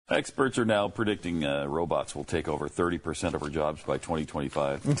Experts are now predicting robots will take over 30% of our jobs by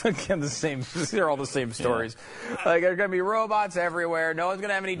 2025. Again, they're all the same stories. Yeah. Like, there are going to be robots everywhere. No one's going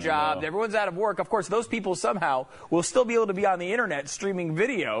to have any jobs. Everyone's out of work. Of course, those people somehow will still be able to be on the internet streaming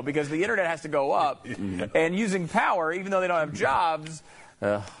video because the internet has to go up and using power, even though they don't have jobs.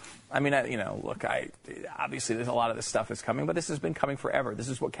 I mean, look, obviously there's a lot of this stuff that's coming, but this has been coming forever. This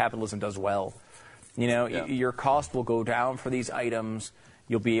is what capitalism does well. Your cost will go down for these items.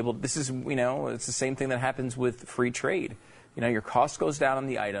 You'll be able, it's the same thing that happens with free trade. Your cost goes down on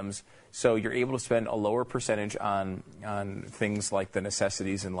the items, so you're able to spend a lower percentage on things like the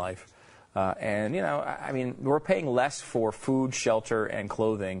necessities in life. We're paying less for food, shelter, and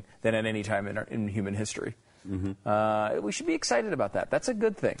clothing than at any time in human history. Mm-hmm. We should be excited about that. That's a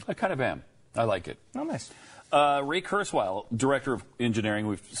good thing. I kind of am. I like it. Oh, nice. Ray Kurzweil, Director of Engineering,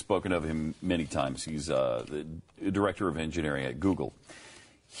 we've spoken of him many times. He's the Director of Engineering at Google.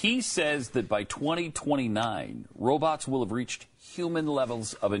 He says that by 2029, robots will have reached human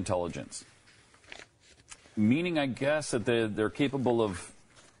levels of intelligence. Meaning, I guess, that they're capable of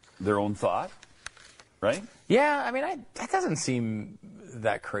their own thought, right? Yeah, that doesn't seem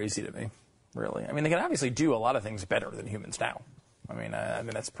that crazy to me, really. They can obviously do a lot of things better than humans now.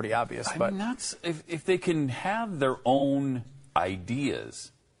 That's pretty obvious. But that's if they can have their own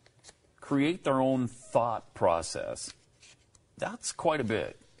ideas, create their own thought process, that's quite a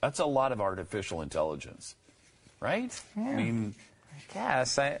bit. That's a lot of artificial intelligence, right? Yeah. I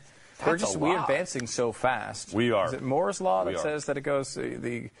guess. We're advancing so fast. We are. Is it Moore's Law that says that it goes,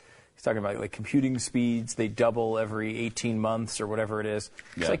 he's talking about like computing speeds, they double every 18 months or whatever it is.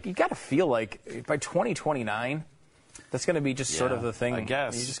 It's like, you got to feel like by 2029, that's going to be just sort of the thing. I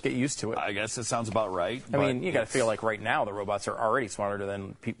guess. You just get used to it. I guess it sounds about right. You got to feel like right now the robots are already smarter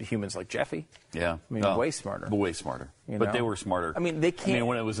than humans like Jeffy. Yeah. Way smarter. Way smarter. But they were smarter. They can't.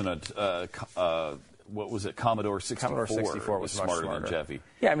 When it was in what was it, Commodore 64? Commodore 64 was much smarter than Jeffy.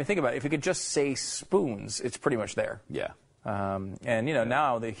 Yeah, think about it. If you could just say spoons, it's pretty much there. Yeah.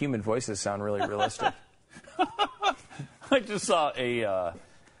 Now the human voices sound really realistic. I just saw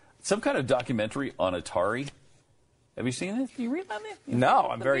some kind of documentary on Atari. Have you seen this? Do you read about it? No,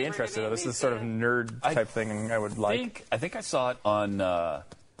 I'm very interested. This is sort of nerd type thing I would like. I think I saw it on,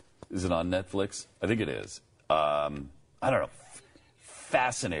 is it on Netflix? I think it is. I don't know.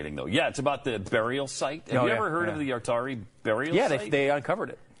 Fascinating, though. Yeah, it's about the burial site. Have you ever heard of the Atari burial site? Yeah, they uncovered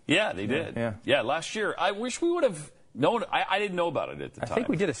it. Yeah, they did. Yeah, last year. I wish we would have known. I didn't know about it at the time. I think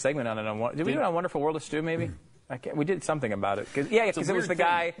we did a segment on it. Did we do it on Wonderful World of Stu, maybe? We did something about it. Because it was a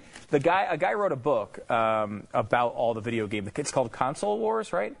guy wrote a book about all the video games. It's called Console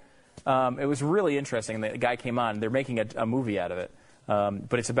Wars, right? It was really interesting. The guy came on. They're making a movie out of it.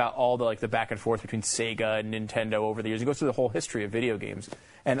 But it's about all the back and forth between Sega and Nintendo over the years. It goes through the whole history of video games.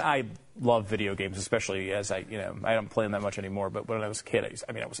 And I love video games, especially as I don't play them that much anymore. But when I was a kid,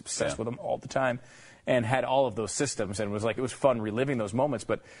 I was obsessed with them all the time. And had all of those systems, and it was fun reliving those moments.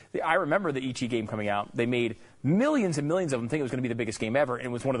 But I remember the E.T. game coming out. They made millions and millions of them, thinking it was going to be the biggest game ever, and it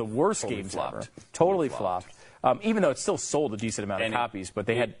was one of the worst games ever. Totally flopped. Even though it still sold a decent amount of copies, but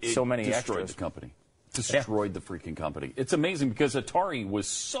they had so many destroyed extras. The company. Destroyed the freaking company. It's amazing because Atari was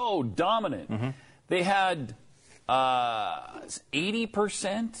so dominant. Mm-hmm. They had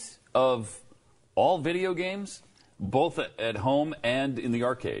 80% of all video games, both at home and in the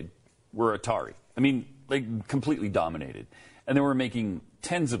arcade, were Atari. Completely dominated. And they were making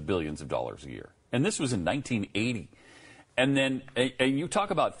tens of billions of dollars a year. And this was in 1980. And then, and you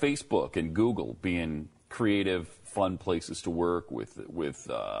talk about Facebook and Google being creative, fun places to work with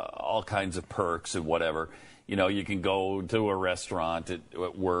all kinds of perks and whatever. You can go to a restaurant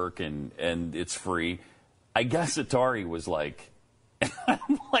at work and it's free. I guess Atari was like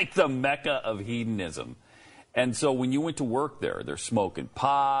the mecca of hedonism. And so when you went to work there, they're smoking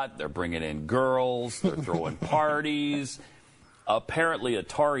pot, they're bringing in girls, they're throwing parties. Apparently,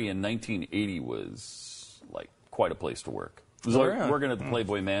 Atari in 1980 was quite a place to work. It was working at the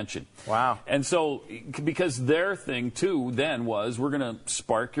Playboy Mansion. Wow. And so, because their thing, too, then was, we're going to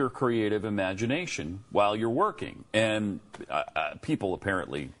spark your creative imagination while you're working. And people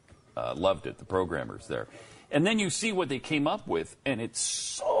apparently loved it, the programmers there. And then you see what they came up with, and it's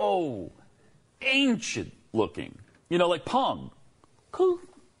so ancient looking. Like Pong. Kong,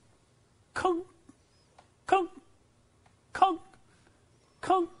 Kong, Kong, Kong,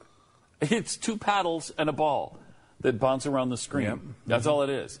 Kong. It's two paddles and a ball that bounce around the screen. Yep. That's all it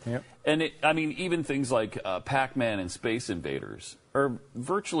is. Yep. And even things like Pac-Man and Space Invaders are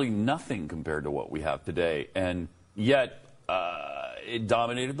virtually nothing compared to what we have today. And yet, it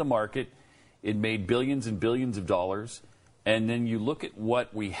dominated the market. It made billions and billions of dollars. And then you look at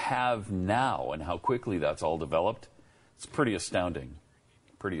what we have now and how quickly that's all developed. It's pretty astounding.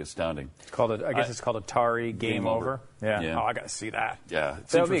 Pretty astounding. It's called I guess it's called Atari Game Over. Yeah. Oh, I got to see that. Yeah.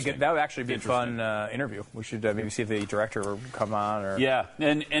 That would actually be a fun interview. We should maybe see if the director will come on. Or Yeah.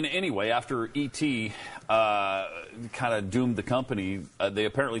 And anyway, after E.T. kind of doomed the company, they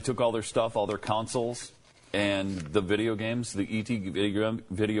apparently took all their stuff, all their consoles, and the video games, the E.T.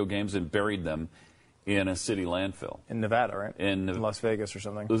 video games, and buried them in a city landfill. In Nevada, right? In Las Vegas or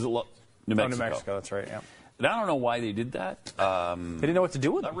something. It was New Mexico. Oh, New Mexico, that's right, yeah. And I don't know why they did that. They didn't know what to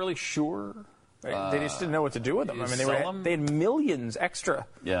do with them. Not really sure. They just didn't know what to do with them. I mean, they had millions extra.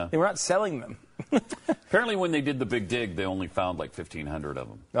 Yeah. They were not selling them. Apparently, when they did the big dig, they only found like 1,500 of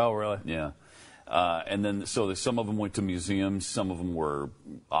them. Oh, really? Yeah. And then, so some of them went to museums, some of them were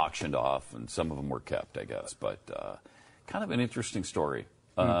auctioned off, and some of them were kept, I guess. But kind of an interesting story.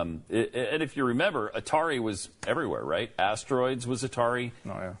 And if you remember, Atari was everywhere, right? Asteroids was Atari. Oh,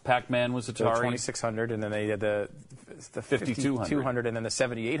 yeah. Pac-Man was Atari. The 2600, and then they had the 5200, and then the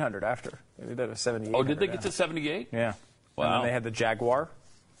 7800 after. They did a 7800. Oh, did they get to 78? Yeah. Wow. And then they had the Jaguar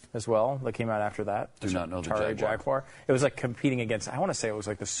as well that came out after that. Do not know the Atari Jaguar. It was like competing against, I want to say it was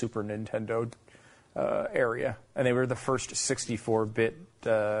like the Super Nintendo area. And they were the first 64-bit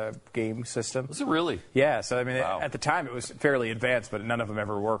game system. Was it really? Yeah, so I mean, Wow. at the time it was fairly advanced, but none of them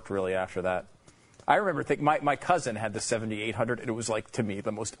ever worked really after that. I remember thinking, my cousin had the 7800, and it was like, to me,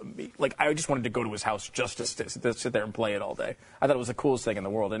 the most, like, I just wanted to go to his house just to sit there and play it all day. I thought it was the coolest thing in the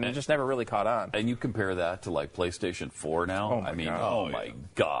world, and it just never really caught on. And you compare that to like PlayStation 4 now. Oh, my God. Oh my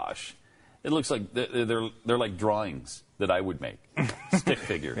gosh. It looks like they're like drawings that I would make. Stick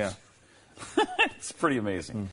figures. Yeah. It's pretty amazing.